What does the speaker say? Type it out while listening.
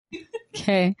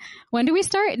Okay. When do we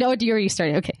start? No, you already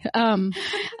started. Okay.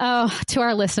 To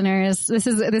our listeners, this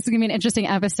is going to be an interesting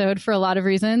episode for a lot of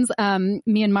reasons.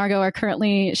 Me and Margaux are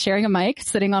currently sharing a mic,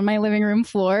 sitting on my living room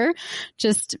floor,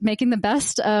 just making the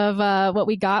best of what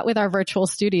we got with our virtual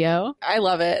studio. I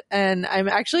love it. And I'm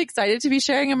actually excited to be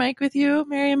sharing a mic with you,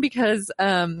 Mariam, because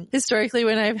historically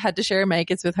when I've had to share a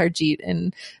mic, it's with Harjeet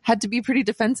and had to be pretty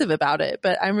defensive about it.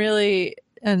 But I'm really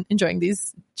enjoying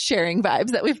these sharing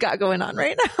vibes that we've got going on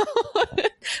right now.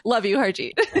 Love you,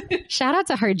 Harjeet. Shout out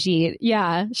to Harjeet.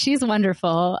 Yeah, she's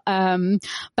wonderful. But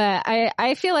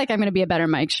I feel like I'm going to be a better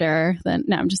mic sharer than,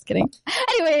 no, I'm just kidding.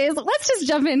 Anyways, let's just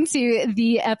jump into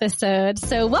the episode.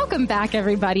 So welcome back,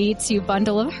 everybody, to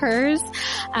Bundle of Hers.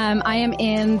 I am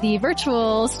in the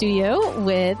virtual studio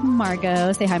with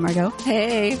Margaux. Say hi, Margaux.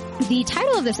 Hey. The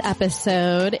title of this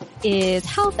episode is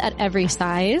Health at Every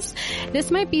Size. This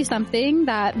might be something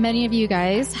that many of you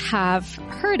guys have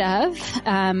heard of.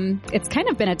 It's kind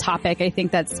of been a topic, I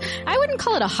think I wouldn't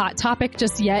call it a hot topic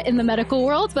just yet in the medical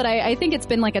world, but I think it's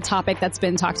been like a topic that's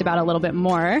been talked about a little bit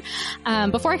more.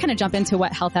 Before I kind of jump into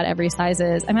what Health at Every Size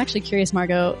is, I'm actually curious,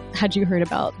 Margaux, had you heard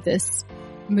about this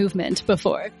movement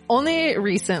before? Only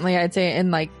recently, I'd say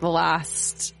in like the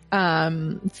last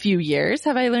few years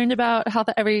have I learned about health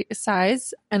at every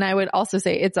size. And I would also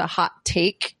say it's a hot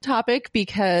take topic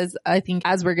because I think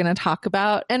as we're going to talk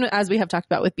about, and as we have talked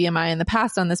about with BMI in the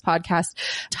past on this podcast,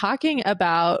 talking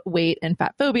about weight and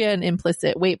fat phobia and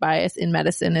implicit weight bias in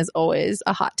medicine is always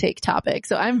a hot take topic.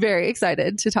 So I'm very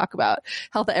excited to talk about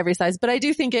health at every size, but I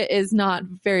do think it is not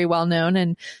very well known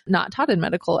and not taught in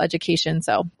medical education.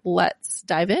 So let's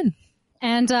dive in.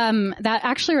 And that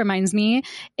actually reminds me,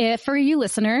 for you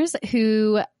listeners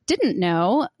who didn't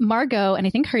know, Margaux and I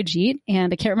think Harjeet,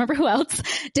 and I can't remember who else,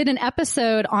 did an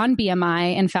episode on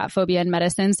BMI and fat phobia in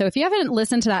medicine. So if you haven't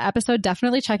listened to that episode,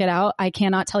 definitely check it out. I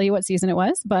cannot tell you what season it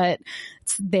was, but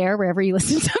it's there wherever you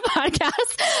listen to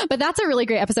podcasts. But that's a really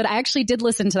great episode. I actually did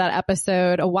listen to that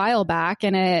episode a while back,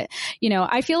 and it,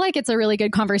 I feel like it's a really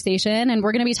good conversation, and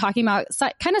we're going to be talking about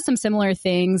kind of some similar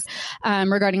things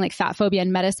regarding like fat phobia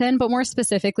in medicine, but more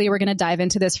specifically, we're going to dive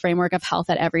into this framework of health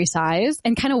at every size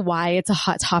and kind of why it's a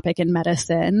hot topic in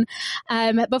medicine.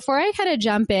 Before I kind of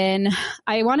jump in,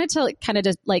 I wanted to kind of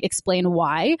just like explain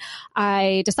why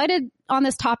I decided on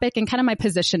this topic and kind of my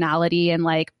positionality and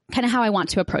like kind of how I want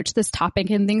to approach this topic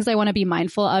and things I want to be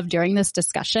mindful of during this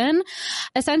discussion.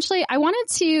 Essentially, I wanted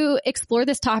to explore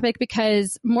this topic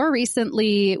because more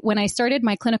recently, when I started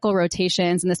my clinical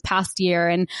rotations in this past year,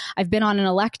 and I've been on an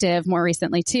elective more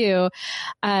recently too,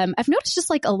 I've noticed just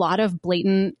like a lot of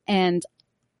blatant and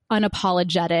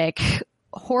unapologetic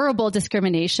horrible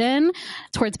discrimination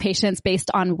towards patients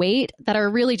based on weight that are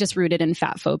really just rooted in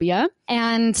fat phobia.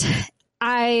 And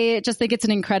I just think it's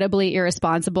an incredibly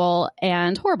irresponsible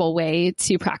and horrible way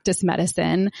to practice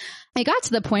medicine. I got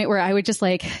to the point where I would just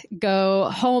like go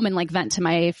home and like vent to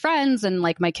my friends and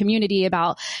like my community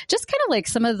about just kind of like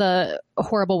some of the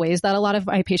horrible ways that a lot of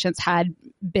my patients had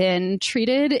been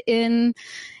treated in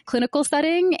clinical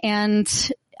setting.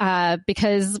 And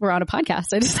because we're on a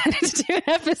podcast, I decided to do an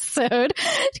episode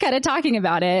kind of talking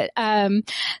about it.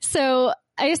 So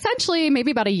I essentially, maybe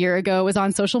about a year ago, was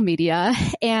on social media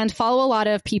and follow a lot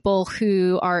of people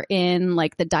who are in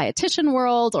like the dietitian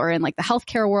world or in like the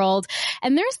healthcare world.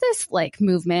 And there's this like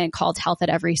movement called Health at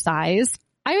Every Size.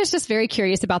 I was just very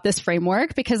curious about this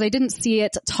framework because I didn't see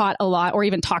it taught a lot or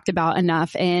even talked about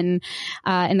enough in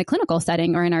the clinical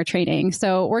setting or in our training.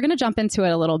 So we're going to jump into it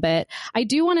a little bit. I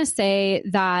do want to say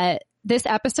that this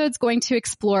episode's going to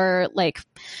explore like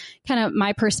kind of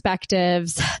my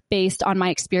perspectives based on my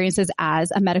experiences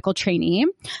as a medical trainee.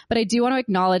 But I do want to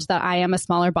acknowledge that I am a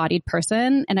smaller bodied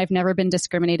person and I've never been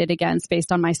discriminated against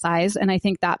based on my size. And I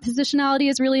think that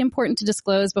positionality is really important to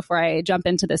disclose before I jump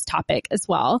into this topic as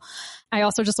well. I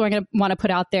also just want to put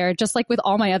out there, just like with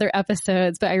all my other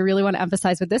episodes, but I really want to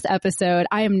emphasize with this episode,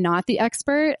 I am not the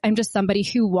expert. I'm just somebody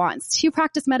who wants to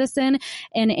practice medicine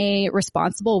in a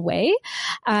responsible way.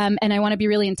 And I want to be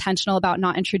really intentional about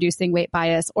not introducing weight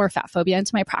bias or fat phobia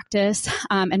into my practice,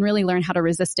 and really learn how to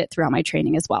resist it throughout my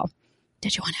training as well.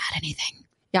 Did you want to add anything?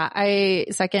 Yeah, I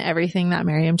second everything that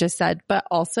Mariam just said, but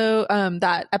also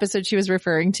that episode she was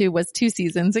referring to was 2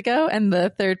 seasons ago, and the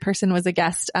third person was a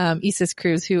guest, Isis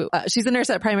Cruz, who she's a nurse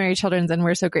at Primary Children's, and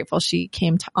we're so grateful she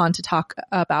came on to talk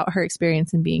about her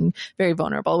experience and being very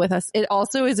vulnerable with us. It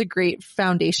also is a great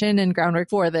foundation and groundwork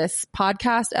for this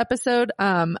podcast episode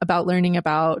about learning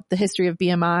about the history of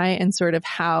BMI and sort of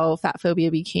how fat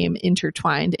phobia became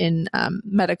intertwined in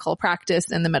medical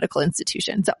practice and the medical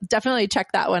institution. So definitely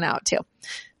check that one out too.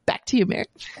 Back to you, Mary.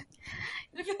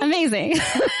 Amazing.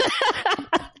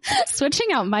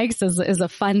 Switching out mics is a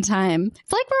fun time.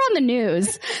 It's like we're on the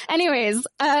news. Anyways,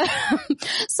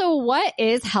 so what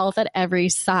is health at every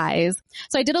size?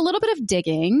 So I did a little bit of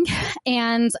digging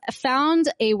and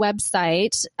found a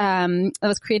website that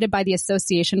was created by the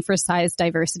Association for Size,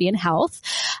 Diversity, and Health.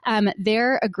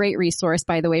 They're a great resource,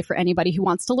 by the way, for anybody who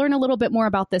wants to learn a little bit more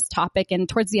about this topic. And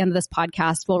towards the end of this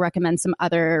podcast, we'll recommend some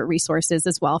other resources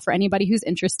as well for anybody who's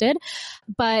interested.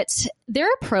 But their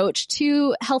approach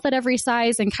to health at every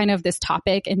size and kind of this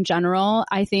topic in general,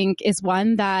 I think is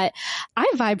one that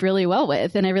I vibe really well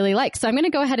with and I really like. So I'm going to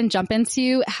go ahead and jump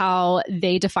into how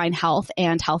they define health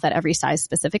and health at every size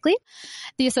specifically.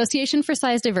 The Association for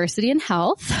Size, Diversity, and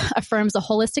Health affirms a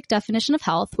holistic definition of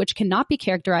health, which cannot be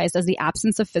characterized as the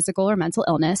absence of physical or mental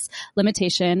illness,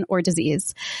 limitation, or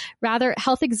disease. Rather,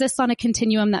 health exists on a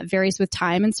continuum that varies with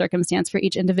time and circumstance for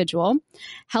each individual.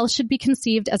 Health should be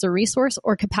conceived as a resource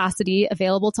or capacity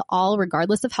available to all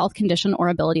regardless of health condition or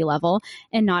ability level,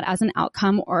 and not as an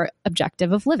outcome or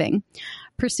objective of living.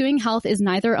 Pursuing health is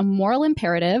neither a moral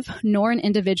imperative nor an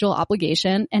individual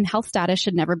obligation, and health status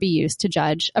should never be used to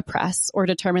judge, oppress, or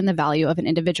determine the value of an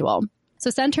individual. So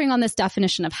centering on this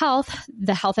definition of health,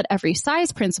 the health at every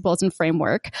size principles and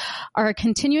framework are a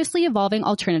continuously evolving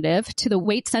alternative to the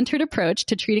weight-centered approach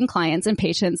to treating clients and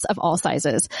patients of all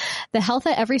sizes. The health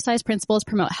at every size principles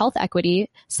promote health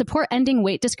equity, support ending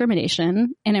weight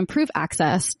discrimination, and improve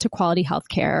access to quality health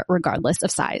care regardless of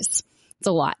size. It's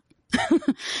a lot.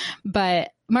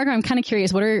 But Margaux, I'm kind of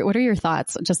curious, what are your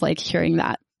thoughts just like hearing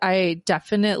that? I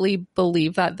definitely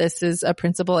believe that this is a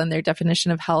principle in their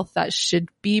definition of health that should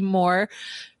be more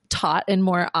taught and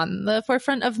more on the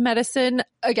forefront of medicine.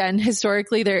 Again,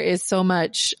 historically, there is so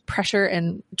much pressure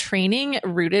and training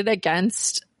rooted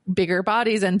against bigger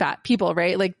bodies and fat people,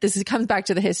 right? Like comes back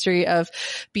to the history of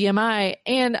BMI.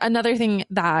 And another thing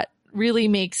that really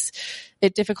makes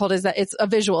it difficult is that it's a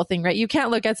visual thing, right? You can't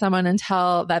look at someone and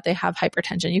tell that they have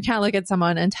hypertension. You can't look at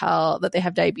someone and tell that they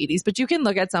have diabetes, but you can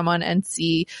look at someone and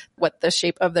see what the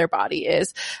shape of their body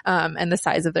is, and the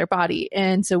size of their body.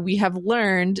 And so we have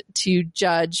learned to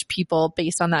judge people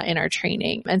based on that in our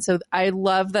training. And so I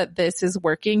love that this is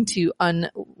working to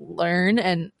unlearn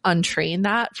and untrain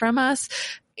that from us,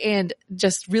 and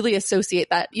just really associate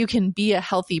that you can be a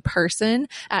healthy person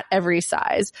at every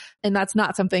size. And that's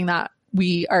not something that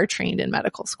we are trained in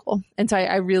medical school. And so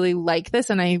I really like this,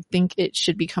 and I think it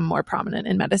should become more prominent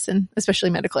in medicine,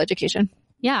 especially medical education.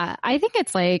 Yeah, I think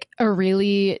it's like a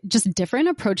really just different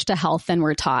approach to health than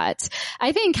we're taught.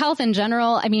 I think health in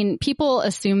general, I mean, people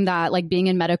assume that like being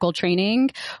in medical training,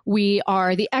 we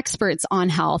are the experts on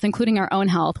health, including our own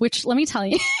health, which let me tell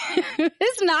you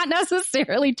is not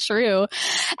necessarily true.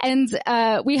 And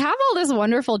we have all this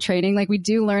wonderful training, like we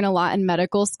do learn a lot in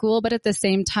medical school, but at the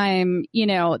same time, you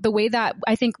know, the way that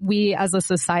I think we as a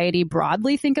society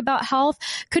broadly think about health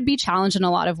could be challenged in a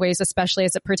lot of ways, especially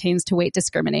as it pertains to weight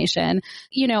discrimination.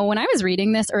 You know, when I was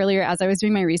reading this earlier, as I was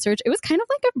doing my research, it was kind of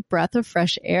like a breath of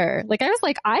fresh air. Like I was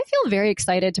like, I feel very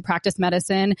excited to practice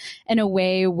medicine in a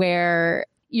way where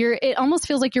it almost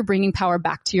feels like you're bringing power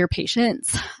back to your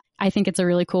patients. I think it's a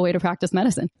really cool way to practice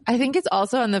medicine. I think it's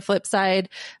also on the flip side,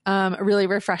 really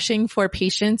refreshing for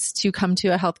patients to come to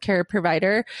a healthcare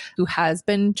provider who has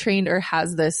been trained or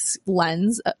has this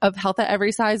lens of health at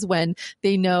every size, when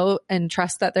they know and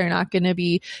trust that they're not going to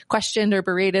be questioned or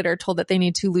berated or told that they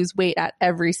need to lose weight at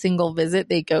every single visit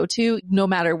they go to, no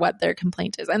matter what their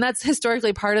complaint is. And that's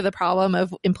historically part of the problem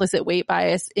of implicit weight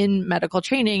bias in medical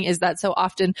training, is that so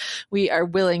often we are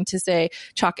willing to say,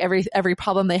 chalk every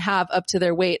problem they have up to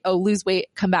their weight. Oh, lose weight,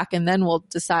 come back, and then we'll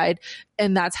decide.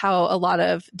 And that's how a lot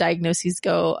of diagnoses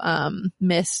go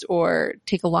missed or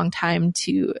take a long time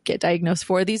to get diagnosed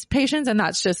for these patients. And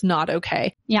that's just not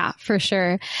okay. Yeah, for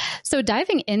sure. So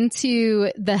diving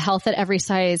into the health at every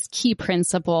size key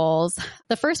principles,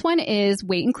 the first one is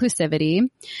weight inclusivity.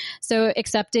 So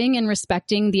accepting and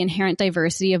respecting the inherent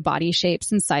diversity of body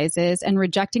shapes and sizes, and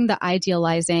rejecting the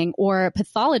idealizing or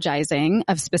pathologizing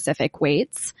of specific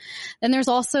weights. Then there's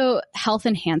also health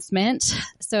enhancement.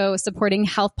 So supporting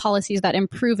health policies that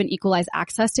improve and equalize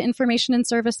access to information and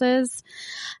services.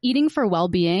 Eating for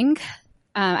well-being.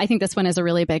 I think this one is a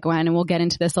really big one, and we'll get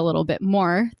into this a little bit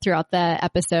more throughout the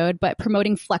episode, but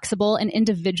promoting flexible and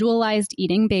individualized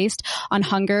eating based on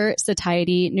hunger,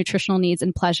 satiety, nutritional needs,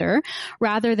 and pleasure,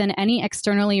 rather than any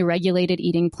externally regulated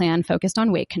eating plan focused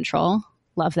on weight control.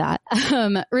 Love that.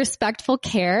 Respectful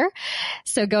care.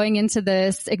 So going into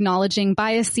this, acknowledging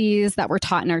biases that were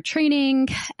taught in our training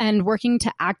and working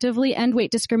to actively end weight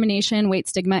discrimination, weight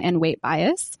stigma, and weight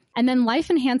bias. And then life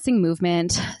enhancing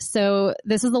movement. So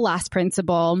this is the last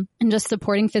principle, and just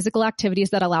supporting physical activities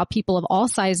that allow people of all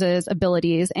sizes,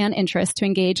 abilities, and interests to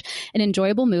engage in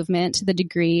enjoyable movement to the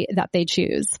degree that they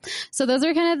choose. So those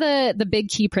are kind of the big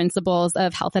key principles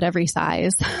of health at every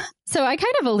size. So I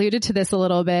kind of alluded to this a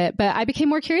little bit, but I became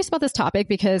more curious about this topic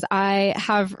because I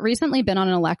have recently been on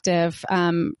an elective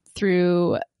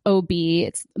through OB.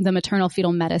 It's the maternal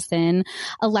fetal medicine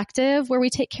elective, where we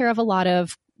take care of a lot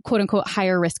of quote unquote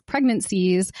higher risk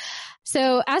pregnancies.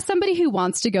 So as somebody who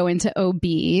wants to go into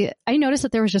OB, I noticed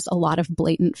that there was just a lot of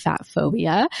blatant fat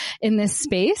phobia in this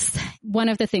space. One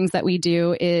of the things that we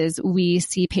do is we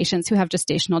see patients who have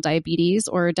gestational diabetes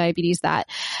or diabetes that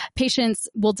patients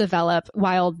will develop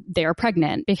while they're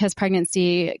pregnant, because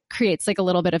pregnancy creates like a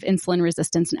little bit of insulin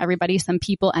resistance in everybody. Some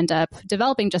people end up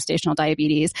developing gestational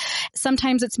diabetes.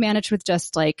 Sometimes it's managed with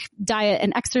just like diet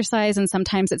and exercise, and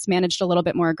sometimes it's managed a little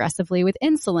bit more aggressively with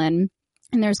insulin.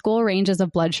 And there's goal ranges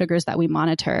of blood sugars that we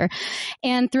monitor.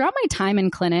 And throughout my time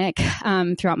in clinic,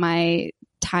 throughout my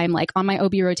time like on my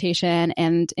OB rotation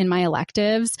and in my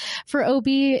electives for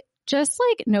OB, just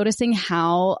like noticing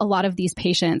how a lot of these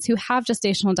patients who have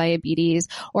gestational diabetes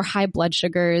or high blood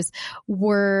sugars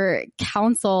were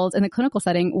counseled in the clinical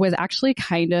setting was actually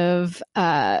kind of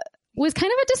a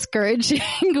discouraging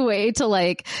way to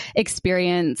like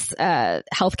experience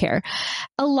healthcare.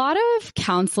 A lot of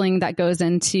counseling that goes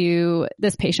into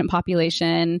this patient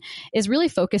population is really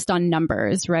focused on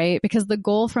numbers, right? Because the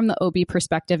goal from the OB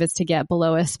perspective is to get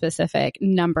below a specific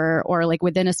number or like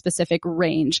within a specific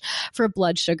range for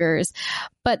blood sugars.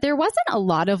 But there wasn't a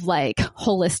lot of like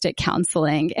holistic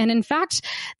counseling. And in fact,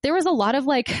 there was a lot of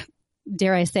like,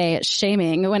 dare I say,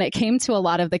 shaming when it came to a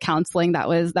lot of the counseling that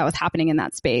was happening in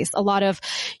that space. A lot of,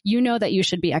 that you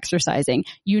should be exercising.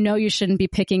 You shouldn't be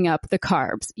picking up the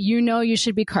carbs. You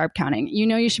should be carb counting.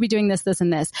 You should be doing this, this,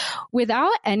 and this,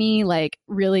 without any like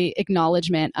really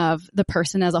acknowledgement of the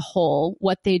person as a whole,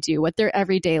 what they do, what their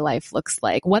everyday life looks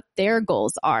like, what their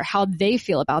goals are, how they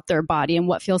feel about their body, and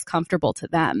what feels comfortable to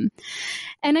them.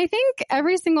 And I think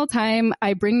every single time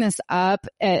I bring this up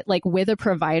with a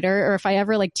provider, or if I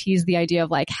ever like tease the idea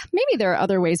of like, maybe there are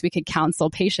other ways we could counsel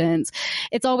patients,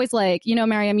 it's always like,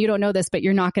 Mariam, you don't know this, but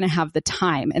you're not going to have the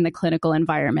time in the clinical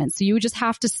environment. So you just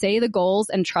have to say the goals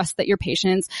and trust that your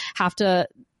patients have to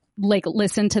like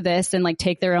listen to this and like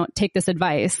take this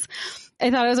advice. I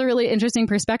thought it was a really interesting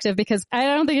perspective because I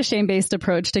don't think a shame-based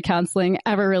approach to counseling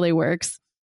ever really works.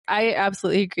 I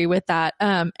absolutely agree with that.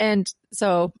 And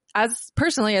so as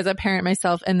a parent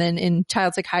myself, and then in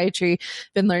child psychiatry,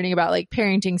 been learning about like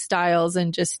parenting styles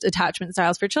and just attachment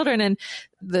styles for children, and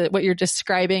what you're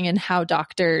describing and how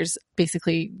doctors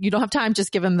basically, you don't have time,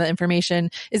 just give them the information,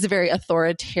 is a very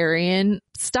authoritarian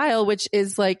style, which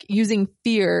is like using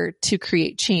fear to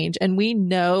create change. And we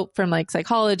know from like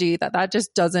psychology that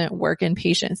just doesn't work in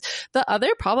patients. The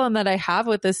other problem that I have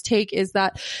with this take is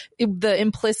that the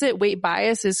implicit weight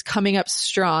bias is coming up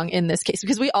strong in this case,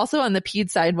 because we also on the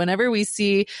ped side, whenever we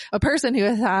see a person who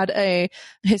has had a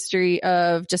history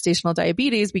of gestational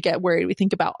diabetes, we get worried. We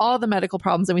think about all the medical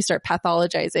problems and we start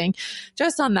pathologizing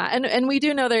just on that. And we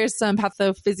do know there's some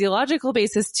pathophysiological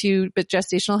basis to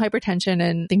gestational hypertension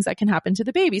and things that can happen to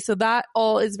the baby. So that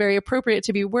all is very appropriate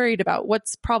to be worried about.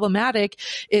 What's problematic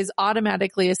is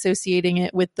automatically associating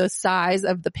it with the size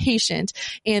of the patient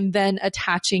and then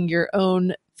attaching your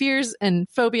own fears and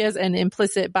phobias and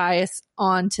implicit bias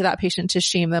onto that patient to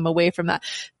shame them away from that.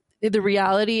 The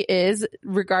reality is,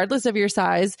 regardless of your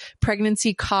size,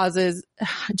 pregnancy causes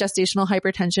gestational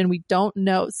hypertension. We don't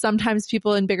know. Sometimes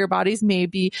people in bigger bodies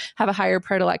have a higher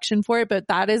predilection for it, but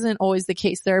that isn't always the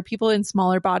case. There are people in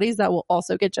smaller bodies that will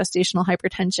also get gestational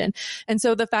hypertension. And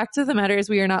so the fact of the matter is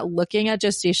we are not looking at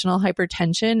gestational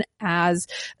hypertension as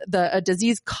a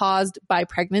disease caused by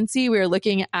pregnancy. We are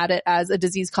looking at it as a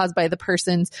disease caused by the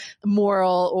person's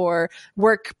moral or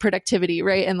work productivity,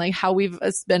 right? And like how we've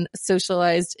been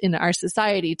socialized in our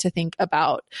society to think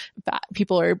about fat.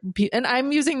 And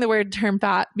I'm using the term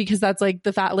fat because that's like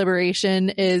the fat liberation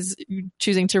is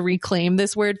choosing to reclaim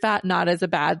this word fat, not as a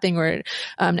bad thing or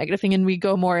negative thing. And we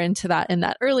go more into that in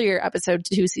that earlier episode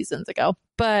 2 seasons ago.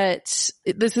 But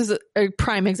this is a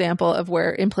prime example of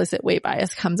where implicit weight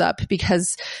bias comes up,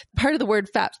 because part of the word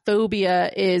fat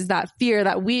phobia is that fear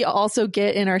that we also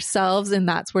get in ourselves. And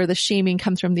that's where the shaming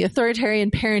comes from. The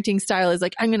authoritarian parenting style is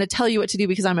like, I'm going to tell you what to do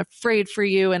because I'm afraid for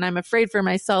you and I'm afraid for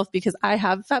myself because I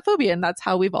have fat phobia. And that's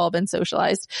how we've all been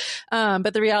socialized.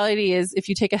 But the reality is, if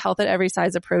you take a health at every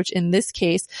size approach in this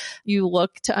case, you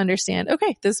look to understand,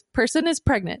 okay, this person is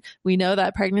pregnant. We know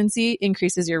that pregnancy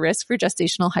increases your risk for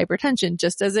gestational hypertension. Just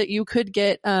just as you could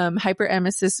get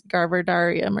hyperemesis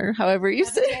gravidarum, or however you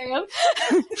say it.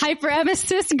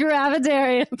 Hyperemesis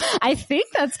gravidarum. I think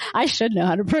I should know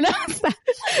how to pronounce that.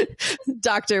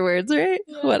 Doctor words, right?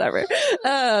 Whatever.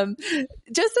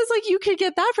 Just as like you could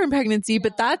get that from pregnancy,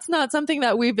 but that's not something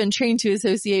that we've been trained to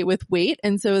associate with weight.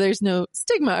 And so there's no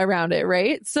stigma around it,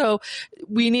 right? So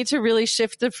we need to really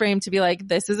shift the frame to be like,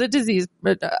 this is a disease,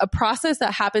 a process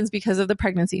that happens because of the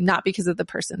pregnancy, not because of the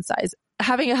person's size.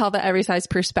 Having a health at every size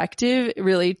perspective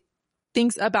really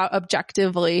thinks about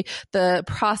objectively the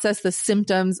process, the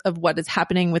symptoms of what is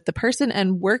happening with the person,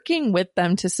 and working with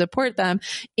them to support them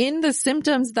in the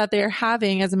symptoms that they're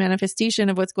having as a manifestation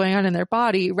of what's going on in their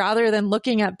body, rather than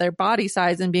looking at their body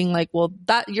size and being like, well,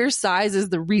 that your size is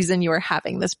the reason you are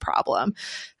having this problem.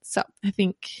 So I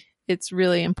think it's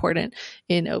really important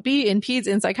in OB, in peds,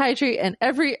 in psychiatry, and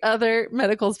every other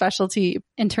medical specialty.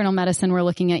 Internal medicine, we're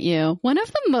looking at you. One of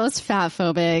the most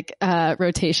fatphobic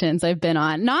rotations I've been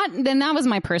on. And that was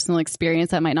my personal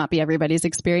experience. That might not be everybody's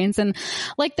experience. And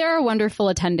like, there are wonderful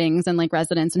attendings and like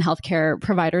residents and healthcare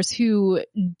providers who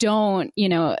don't,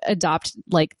 adopt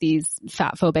like these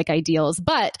fatphobic ideals.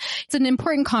 But it's an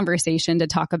important conversation to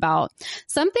talk about.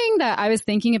 Something that I was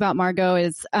thinking about, Margaux,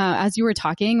 is as you were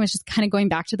talking, was just kind of going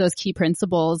back to those key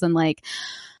principles. And like,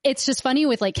 it's just funny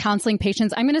with like counseling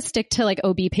patients. I'm going to stick to like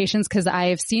OB patients because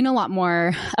I've seen a lot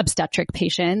more obstetric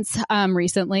patients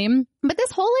recently. But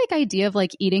this whole like idea of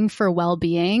like eating for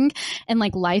well-being and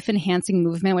like life enhancing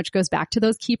movement, which goes back to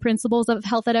those key principles of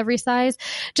health at every size,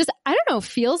 just, I don't know,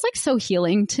 feels like so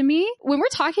healing to me. When we're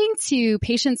talking to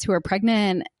patients who are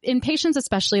pregnant, and patients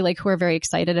especially like who are very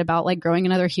excited about like growing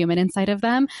another human inside of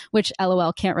them, which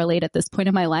LOL can't relate at this point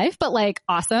in my life, but like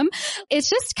awesome. It's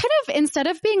just kind of, instead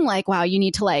of being like, wow, you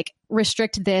need to like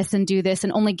restrict this and do this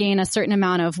and only gain a certain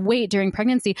amount of weight during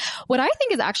pregnancy, what I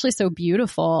think is actually so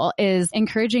beautiful is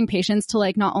encouraging patients to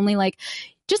like not only like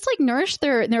just like nourish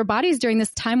their bodies during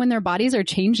this time when their bodies are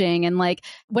changing. And like,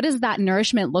 what does that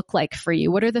nourishment look like for you?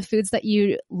 What are the foods that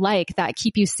you like that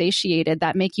keep you satiated,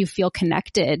 that make you feel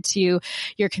connected to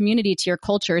your community, to your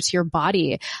culture, to your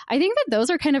body? I think that those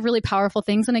are kind of really powerful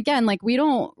things. And again, like, we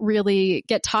don't really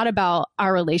get taught about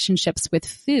our relationships with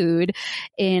food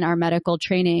in our medical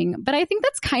training, but I think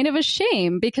that's kind of a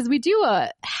shame because we do a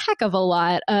heck of a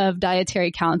lot of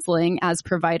dietary counseling as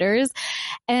providers.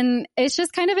 And it's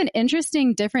just kind of an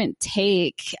interesting different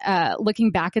take,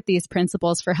 looking back at these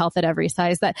principles for health at every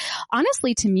size that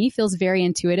honestly to me feels very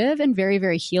intuitive and very,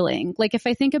 very healing. Like, if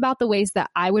I think about the ways that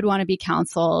I would want to be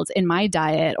counseled in my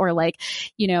diet, or like,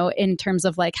 in terms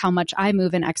of like how much I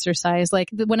move and exercise, like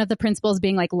one of the principles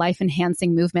being like life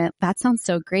enhancing movement, that sounds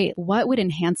so great. What would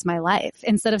enhance my life?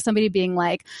 Instead of somebody being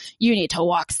like, you need to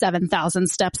walk 7,000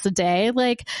 steps a day.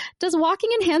 Like, does walking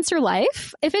enhance your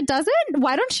life? If it doesn't,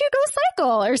 why don't you go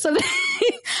cycle or something?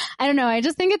 I don't know. I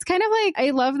just think it's kind of like,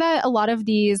 I love that a lot of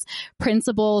these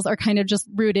principles are kind of just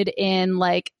rooted in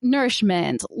like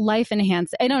nourishment, life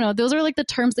enhance. I don't know. Those are like the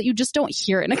terms that you just don't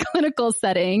hear in a clinical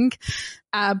setting.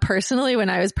 Personally, when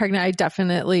I was pregnant, I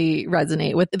definitely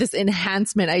resonate with this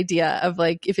enhancement idea of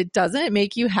like, if it doesn't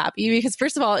make you happy, because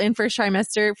first of all, in first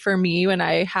trimester for me, when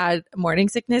I had morning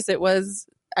sickness,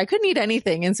 I couldn't eat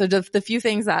anything. And so just the few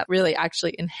things that really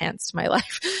actually enhanced my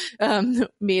life,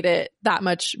 made it that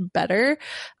much better.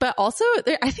 But also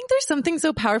I think there's something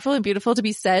so powerful and beautiful to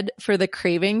be said for the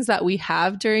cravings that we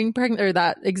have during or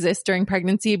that exist during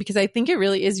pregnancy, because I think it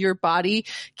really is your body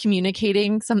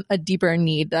communicating a deeper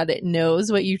need, that it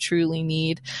knows what you truly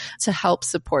need to help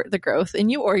support the growth in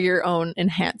you or your own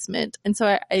enhancement. And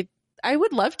so I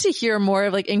would love to hear more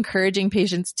of like encouraging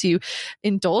patients to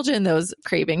indulge in those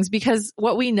cravings, because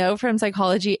what we know from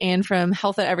psychology and from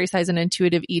health at every size and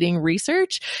intuitive eating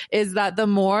research is that the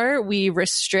more we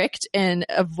restrict and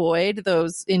avoid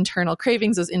those internal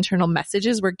cravings, those internal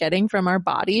messages we're getting from our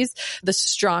bodies, the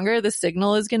stronger the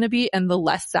signal is going to be and the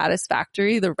less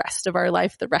satisfactory the rest of our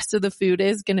life, the rest of the food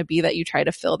is going to be that you try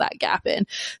to fill that gap in.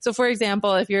 So for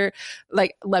example, if you're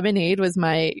like, lemonade was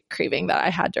my craving that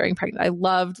I had during pregnancy. I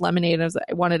loved lemonade.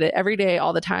 I wanted it every day,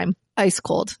 all the time. Ice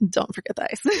cold. Don't forget the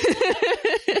ice.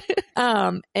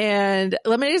 And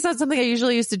lemonade is not something I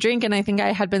usually used to drink. And I think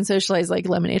I had been socialized like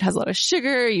lemonade has a lot of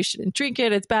sugar. You shouldn't drink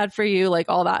it. It's bad for you. Like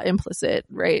all that implicit,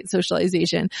 right?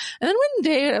 Socialization. And then one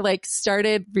day I like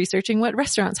started researching what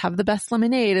restaurants have the best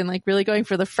lemonade and like really going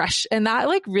for the fresh. And that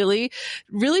like really,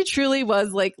 really truly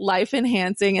was like life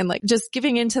enhancing, and like just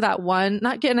giving into that one,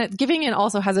 not getting it, giving in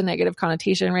also has a negative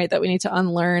connotation, right? That we need to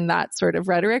unlearn that sort of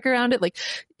rhetoric around it. Like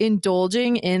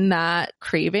indulging in that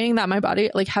craving that my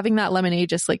body, like having that lemonade,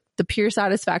 just like the pure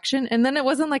satisfaction. And then it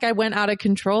wasn't like I went out of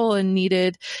control and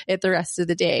needed it the rest of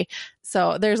the day.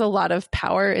 So there's a lot of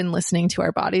power in listening to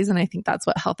our bodies. And I think that's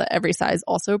what Health at Every Size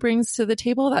also brings to the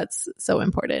table. That's so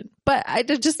important. But I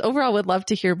just overall would love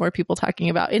to hear more people talking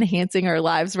about enhancing our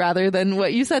lives rather than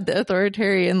what you said, the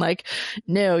authoritarian, like,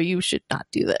 no, you should not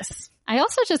do this. I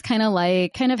also just kind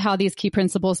of how these key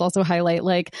principles also highlight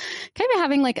like kind of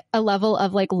having like a level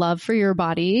of like love for your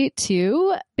body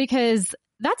too, because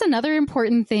that's another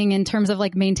important thing in terms of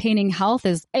like maintaining health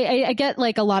is I get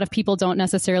like a lot of people don't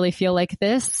necessarily feel like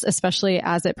this, especially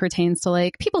as it pertains to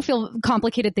like people feel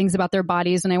complicated things about their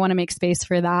bodies. And I want to make space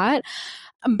for that.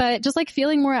 But just like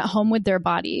feeling more at home with their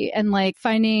body and like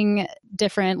finding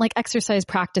different like exercise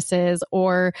practices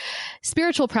or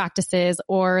spiritual practices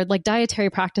or like dietary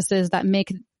practices that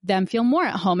make them feel more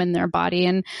at home in their body.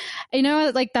 And you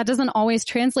know, like that doesn't always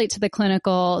translate to the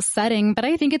clinical setting, but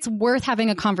I think it's worth having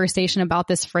a conversation about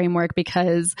this framework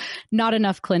because not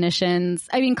enough clinicians,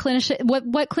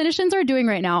 what clinicians are doing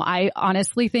right now, I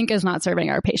honestly think is not serving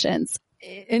our patients.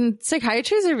 And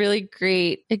psychiatry is a really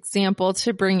great example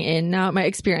to bring in now, my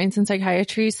experience in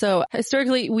psychiatry. So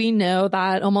historically, we know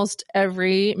that almost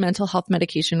every mental health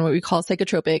medication, what we call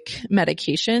psychotropic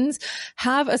medications,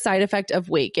 have a side effect of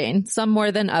weight gain, some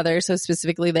more than others. So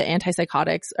specifically the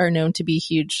antipsychotics are known to be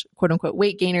huge, quote unquote,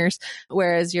 weight gainers,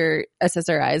 whereas your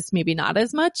SSRIs maybe not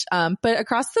as much. But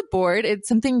across the board, it's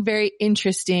something very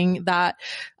interesting that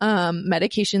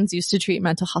medications used to treat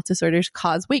mental health disorders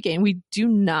cause weight gain. We do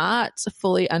not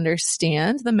fully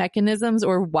understand the mechanisms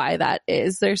or why that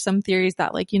is. There's some theories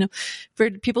that like, you know,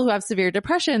 for people who have severe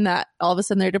depression, that all of a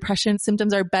sudden their depression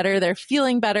symptoms are better, they're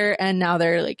feeling better, and now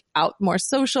they're like out more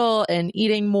social and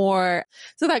eating more.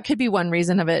 So that could be one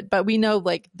reason of it. But we know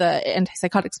like the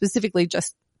antipsychotics specifically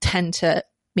just tend to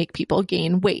make people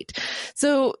gain weight.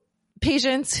 So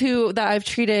patients that I've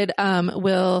treated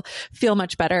will feel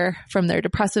much better from their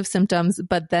depressive symptoms,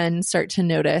 but then start to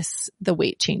notice the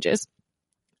weight changes.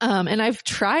 And I've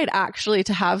tried actually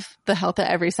to have the Health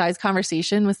at Every Size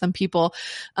conversation with some people,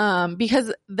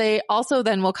 because they also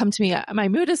then will come to me, my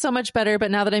mood is so much better,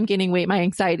 but now that I'm gaining weight, my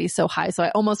anxiety is so high. So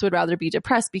I almost would rather be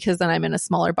depressed because then I'm in a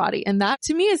smaller body. And that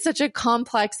to me is such a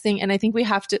complex thing. And I think we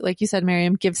have to, like you said,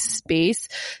 Mariam, give space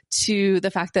to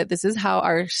the fact that this is how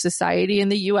our society in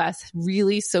the US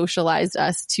really socialized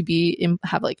us to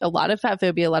have like a lot of fat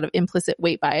phobia, a lot of implicit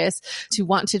weight bias, to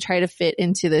want to try to fit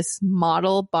into this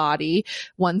model body,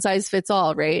 one size fits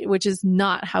all, right? Which is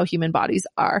not how human bodies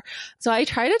are. So I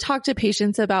try to talk to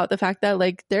patients about the fact that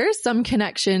like there is some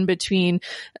connection between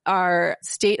our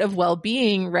state of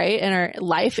well-being, right? And our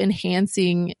life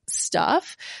enhancing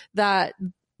stuff that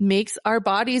makes our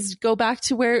bodies go back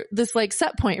to where this like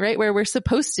set point, right? Where we're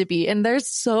supposed to be. And there's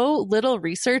so little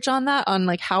research on that, on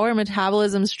like how our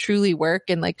metabolisms truly work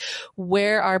and like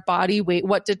where our body weight,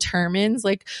 what determines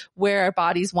like where our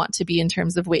bodies want to be in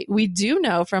terms of weight. We do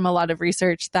know from a lot of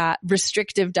research that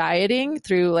restrictive dieting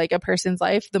through like a person's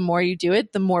life, the more you do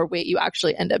it, the more weight you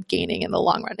actually end up gaining in the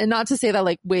long run. And not to say that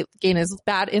like weight gain is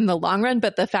bad in the long run,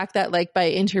 but the fact that like by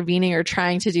intervening or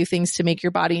trying to do things to make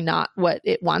your body not what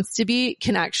it wants to be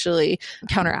can actually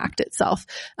counteract itself.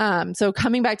 So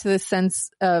coming back to this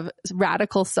sense of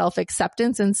radical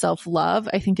self-acceptance and self-love,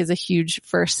 I think is a huge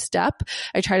first step.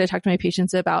 I try to talk to my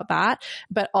patients about that,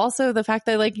 but also the fact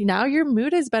that like now your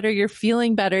mood is better, you're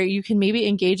feeling better, you can maybe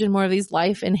engage in more of these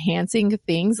life enhancing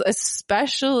things,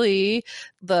 especially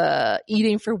the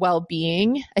eating for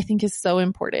well-being, I think is so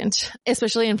important,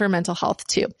 especially in for mental health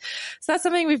too. So that's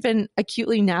something we've been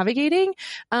acutely navigating.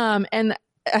 And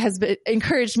has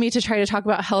encouraged me to try to talk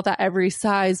about health at every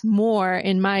size more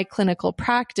in my clinical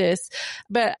practice.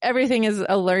 But everything is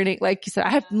a learning, like you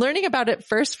said, learning about it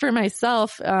first for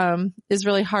myself is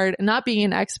really hard, not being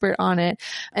an expert on it.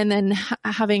 And then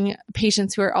having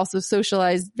patients who are also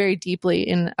socialized very deeply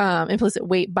in implicit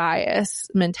weight bias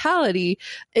mentality,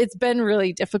 it's been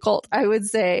really difficult, I would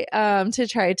say, to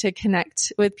try to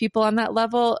connect with people on that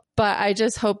level. But I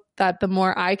just hope that the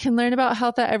more I can learn about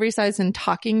health at every size and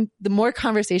talking, the more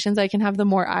conversations I can have, the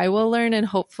more I will learn and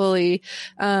hopefully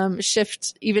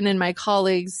shift even in my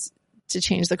colleagues to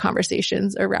change the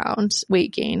conversations around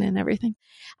weight gain and everything.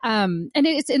 And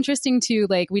it's interesting too,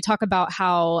 like we talk about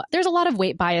how there's a lot of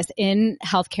weight bias in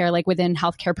healthcare, like within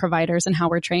healthcare providers and how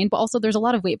we're trained, but also there's a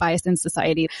lot of weight bias in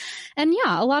society. And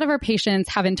yeah, a lot of our patients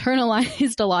have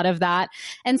internalized a lot of that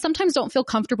and sometimes don't feel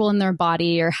comfortable in their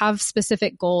body or have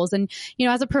specific goals. And, you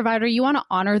know, as a provider, you want to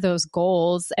honor those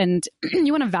goals and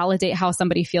you want to validate how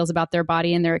somebody feels about their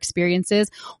body and their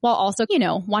experiences while also, you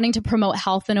know, wanting to promote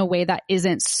health in a way that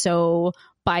isn't so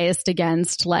biased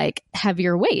against like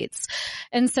heavier weights.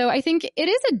 And so I think it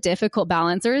is a difficult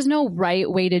balance. There is no right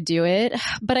way to do it.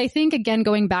 But I think, again,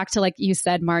 going back to like you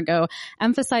said, Margaux,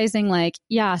 emphasizing like,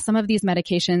 yeah, some of these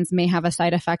medications may have a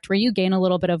side effect where you gain a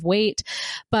little bit of weight,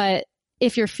 but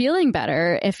if you're feeling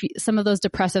better, if some of those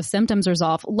depressive symptoms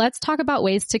resolve, let's talk about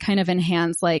ways to kind of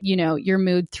enhance like, you know, your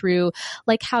mood through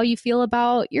like how you feel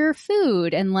about your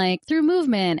food and like through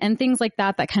movement and things like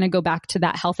that kind of go back to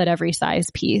that health at every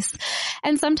size piece.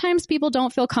 And sometimes people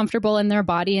don't feel comfortable in their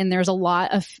body, and there's a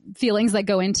lot of feelings that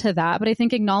go into that. But I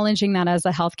think acknowledging that as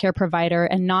a healthcare provider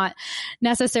and not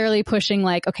necessarily pushing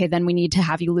like, okay, then we need to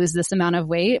have you lose this amount of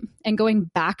weight, and going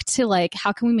back to like,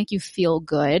 how can we make you feel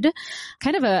good?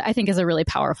 Kind of I think is a really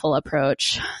powerful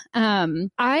approach.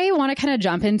 I want to kind of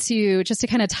jump into, just to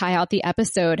kind of tie out the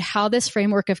episode, how this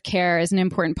framework of care is an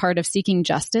important part of seeking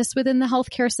justice within the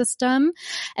healthcare system,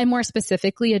 and more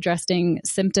specifically addressing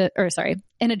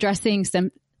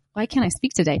why can't I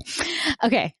speak today?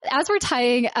 Okay. As we're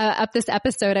tying up this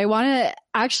episode, I want to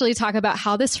actually talk about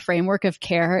how this framework of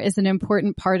care is an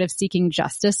important part of seeking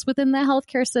justice within the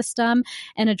healthcare system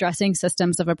and addressing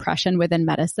systems of oppression within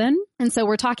medicine. And so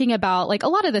we're talking about like a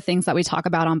lot of the things that we talk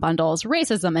about on bundles: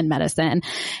 racism in medicine,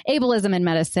 ableism in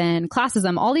medicine,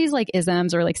 classism, all these like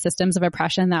isms or like systems of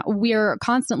oppression that we're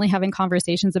constantly having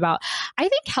conversations about. I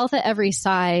think health at every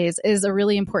size is a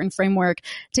really important framework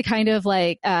to kind of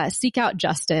like seek out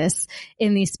justice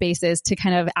in these spaces, to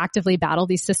kind of actively battle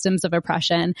these systems of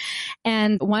oppression.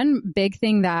 And one big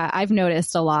thing that I've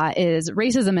noticed a lot is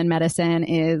racism in medicine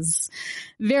is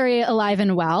very alive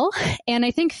and well. And I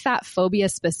think fat phobia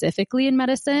specifically in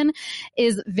medicine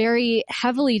is very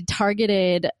heavily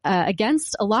targeted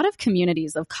against a lot of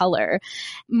communities of color.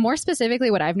 More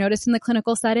specifically, what I've noticed in the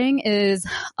clinical setting is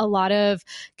a lot of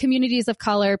communities of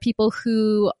color, people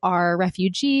who are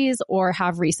refugees or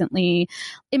have recently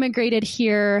immigrated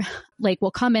here, like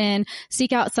will come in,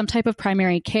 seek out some type of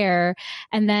primary care,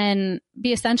 and then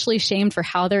be essentially shamed for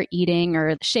how they're eating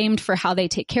or shamed for how they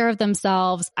take care of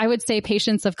themselves. I would say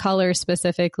patients of color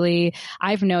specifically,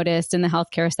 I've noticed in the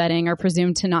healthcare setting, are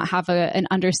presumed to not have an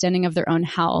understanding of their own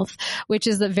health, which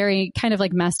is a very kind of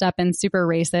like messed up and super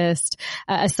racist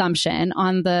assumption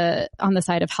on the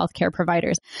side of healthcare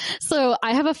providers. So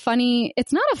I have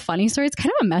it's not a funny story. It's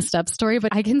kind of a messed up story,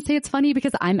 but I can say it's funny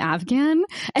because I'm Afghan.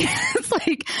 It's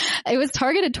like, it was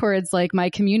targeted towards like my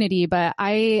community, but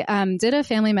I did a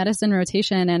family medicine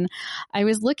rotation, and I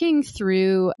was looking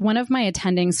through one of my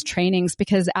attendings trainings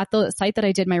because at the site that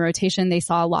I did my rotation, they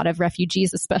saw a lot of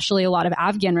refugees, especially a lot of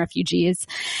Afghan refugees.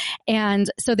 And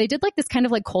so they did like this kind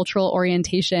of like cultural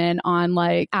orientation on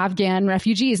like Afghan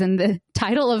refugees. And the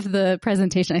title of the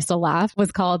presentation, I still laugh,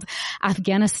 was called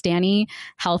Afghanistani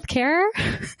Healthcare.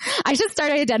 I just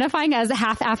started identifying as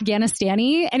half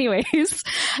Afghanistani anyways.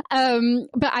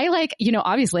 But I like, you know,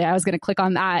 obviously I was going to click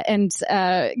on that and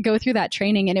go through that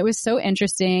training. And it was so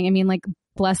interesting. I mean, like,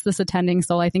 bless this attending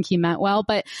soul. I think he meant well,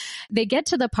 but they get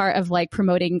to the part of like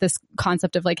promoting this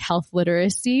concept of like health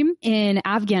literacy in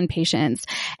Afghan patients.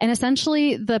 And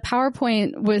essentially the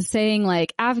PowerPoint was saying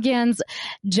like Afghans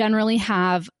generally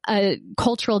have a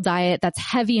cultural diet that's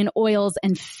heavy in oils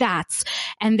and fats,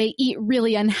 and they eat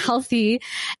really unhealthy.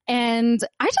 And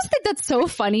I just think that's so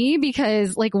funny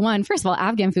because like first of all,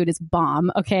 Afghan food is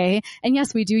bomb. Okay. And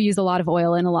yes, we do use a lot of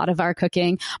oil in a lot of our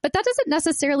cooking, but that doesn't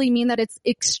necessarily mean that it's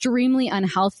extremely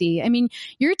unhealthy. I mean,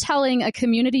 you're telling a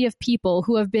community of people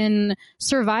who have been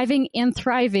surviving and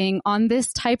thriving on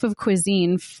this type of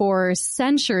cuisine for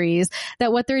centuries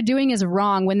that what they're doing is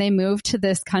wrong when they move to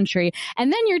this country.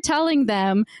 And then you're telling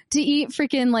them to eat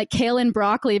freaking like kale and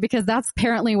broccoli because that's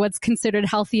apparently what's considered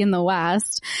healthy in the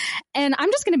West. And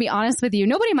I'm just going to be honest with you.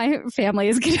 Nobody in my family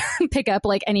is going to pick up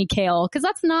like any kale because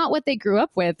that's not what they grew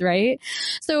up with, right?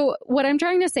 So what I'm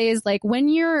trying to say is like when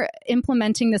you're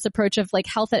implementing this approach of like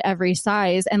health at every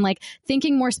size and like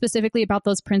thinking more specifically about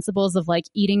those principles of like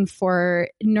eating for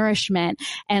nourishment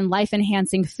and life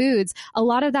enhancing foods, a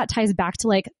lot of that ties back to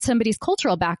like somebody's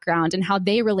cultural background and how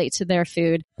they relate to their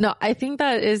food. No, I think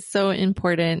that is so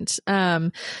important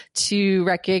to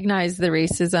recognize the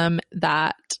racism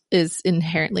that is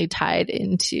inherently tied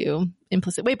into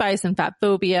implicit weight bias and fat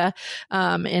phobia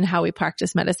in how we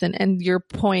practice medicine. And your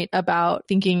point about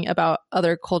thinking about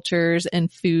other cultures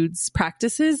and foods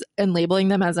practices and labeling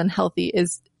them as unhealthy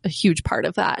is a huge part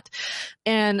of that.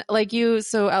 And like you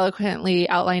so eloquently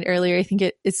outlined earlier, I think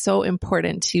it is so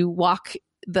important to walk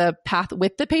the path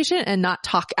with the patient and not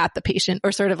talk at the patient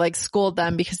or sort of like scold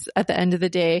them, because at the end of the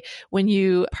day, when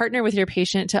you partner with your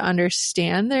patient to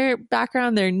understand their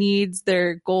background, their needs,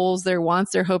 their goals, their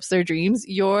wants, their hopes, their dreams,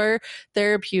 your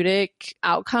therapeutic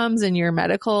outcomes and your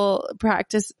medical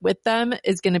practice with them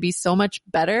is going to be so much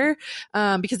better,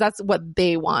 because that's what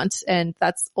they want. And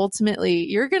that's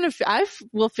ultimately, I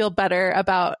will feel better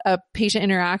about a patient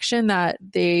interaction that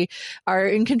they are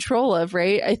in control of,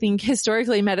 right? I think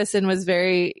historically medicine was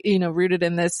very, rooted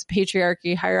in this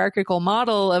patriarchy, hierarchical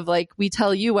model of like, we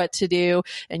tell you what to do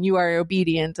and you are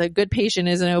obedient. A good patient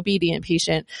is an obedient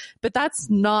patient, but that's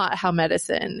not how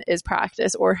medicine is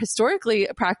practiced or historically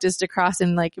practiced across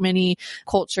in like many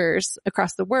cultures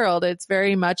across the world. It's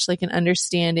very much like an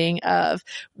understanding of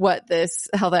what this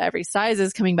health at every size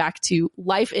is coming back to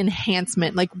life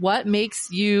enhancement. Like what makes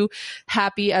you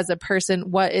happy as a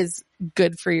person? What is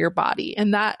good for your body?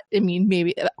 And that, I mean,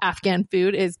 maybe Afghan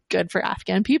food is good for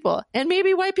Afghan people and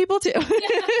maybe white people too.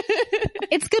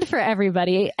 It's good for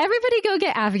everybody. Everybody go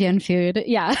get Afghan food.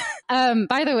 Yeah.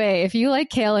 By the way, if you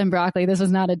like kale and broccoli, this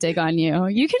is not a dig on you.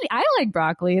 I like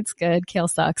broccoli. It's good. Kale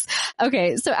sucks.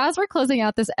 Okay. So as we're closing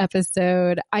out this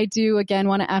episode, I do again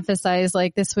want to emphasize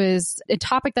like this was a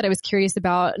topic that I was curious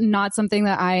about, not something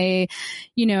that I,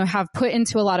 have put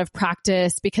into a lot of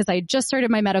practice because I just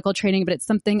started my medical training, but it's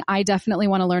something I definitely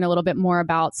want to learn a little bit more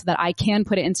about so that I can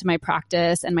put it into my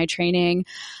practice and my training.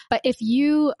 But if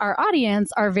you, our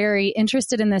audience, are very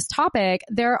interested in this topic,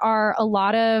 there are a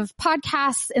lot of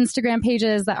podcasts, Instagram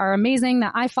pages that are amazing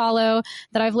that I follow,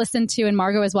 that I've listened to, and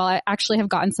Margaux as well. I actually have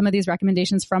gotten some of these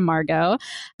recommendations from Margaux.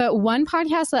 But one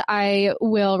podcast that I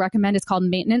will recommend is called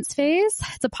Maintenance Phase.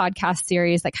 It's a podcast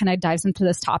series that kind of dives into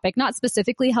this topic, not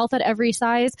specifically health at every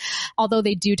size, although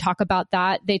they do talk about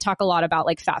that. They talk a lot about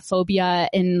like fat phobia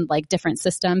in like different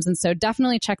systems. And so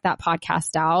definitely check that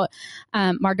podcast out.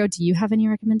 Margaux, do you have any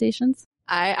recommendations?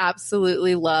 I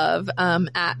absolutely love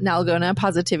at Nalgona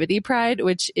Positivity Pride,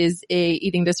 which is a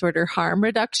eating disorder harm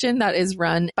reduction that is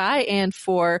run by and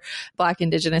for Black,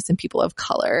 Indigenous, and people of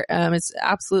color. It's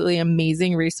absolutely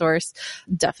amazing resource.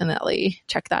 Definitely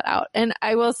check that out. And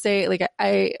I will say, like,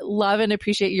 I love and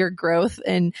appreciate your growth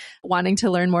and wanting to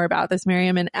learn more about this,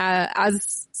 Mariam. And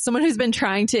as someone who's been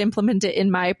trying to implement it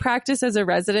in my practice as a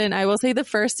resident, I will say the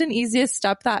first and easiest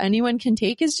step that anyone can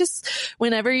take is just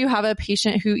whenever you have a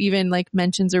patient who even like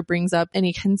mentions or brings up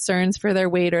any concerns for their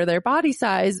weight or their body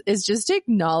size, is just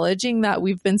acknowledging that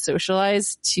we've been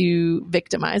socialized to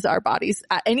victimize our bodies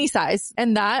at any size.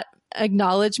 And that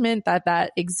acknowledgement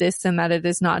that exists and that it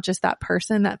is not just that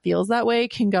person that feels that way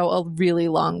can go a really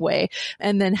long way.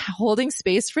 And then holding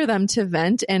space for them to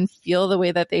vent and feel the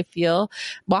way that they feel,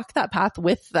 walk that path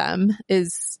with them,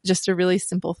 is just a really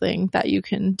simple thing that you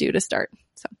can do to start.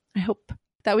 So I hope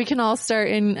that we can all start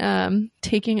in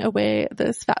taking away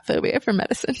this fat phobia from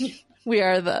medicine. We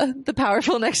are the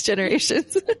powerful next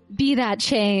generations. Be that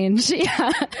change.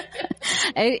 Yeah.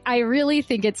 I really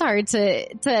think it's hard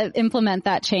to implement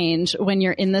that change when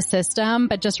you're in the system,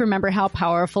 but just remember how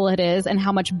powerful it is and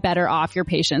how much better off your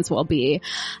patients will be.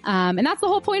 And that's the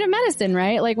whole point of medicine,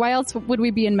 right? Like, why else would we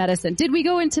be in medicine? Did we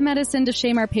go into medicine to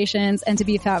shame our patients and to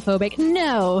be fat phobic?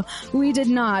 No, we did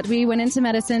not. We went into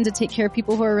medicine to take care of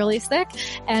people who are really sick,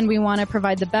 and we want to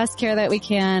provide the best care that we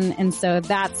can. And so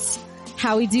that's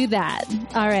how we do that.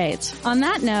 All right. On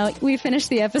that note, we finished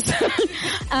the episode.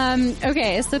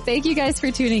 Okay. So thank you guys for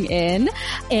tuning in.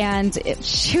 And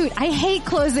I hate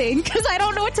closing because I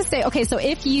don't know what to say. Okay. So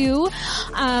if you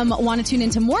want to tune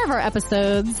into more of our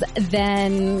episodes,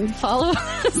 then follow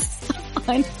us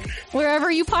on wherever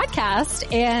you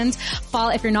podcast, and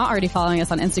follow. If you're not already following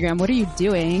us on Instagram, what are you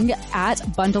doing?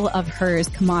 At Bundle of Hers.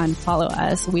 Come on, follow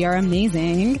us. We are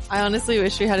amazing. I honestly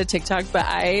wish we had a TikTok, but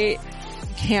I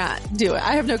can't do it.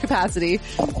 I have no capacity.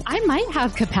 I might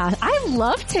have capacity. I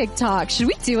love TikTok. Should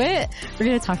we do it? We're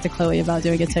going to talk to Chloe about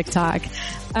doing a TikTok.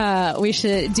 We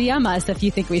should DM us if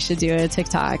you think we should do a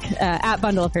TikTok, at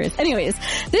Bundle of Hers. Anyways,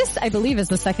 this, I believe, is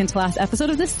the second to last episode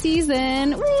of this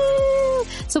season. Woo!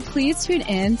 So please tune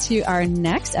in to our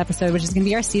next episode, which is going to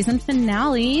be our season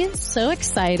finale. So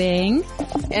exciting.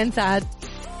 And sad.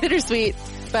 Bittersweet.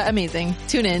 But amazing.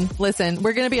 Tune in. Listen.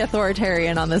 We're going to be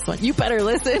authoritarian on this one. You better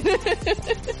listen.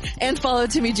 And follow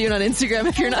Timmy June on Instagram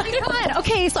if you're not. Oh my God.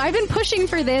 Okay, so I've been pushing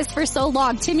for this for so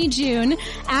long. Timmy June,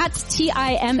 at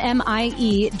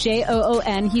TIMMIEJOON.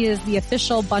 He is the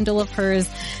official Bundle of Hers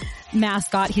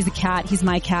mascot. He's a cat. He's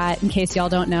my cat, in case y'all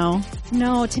don't know.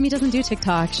 No, Timmy doesn't do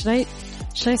TikTok. Should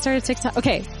I start a TikTok?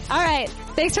 Okay. All right.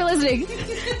 Thanks for listening.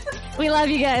 We love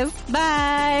you guys.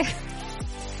 Bye.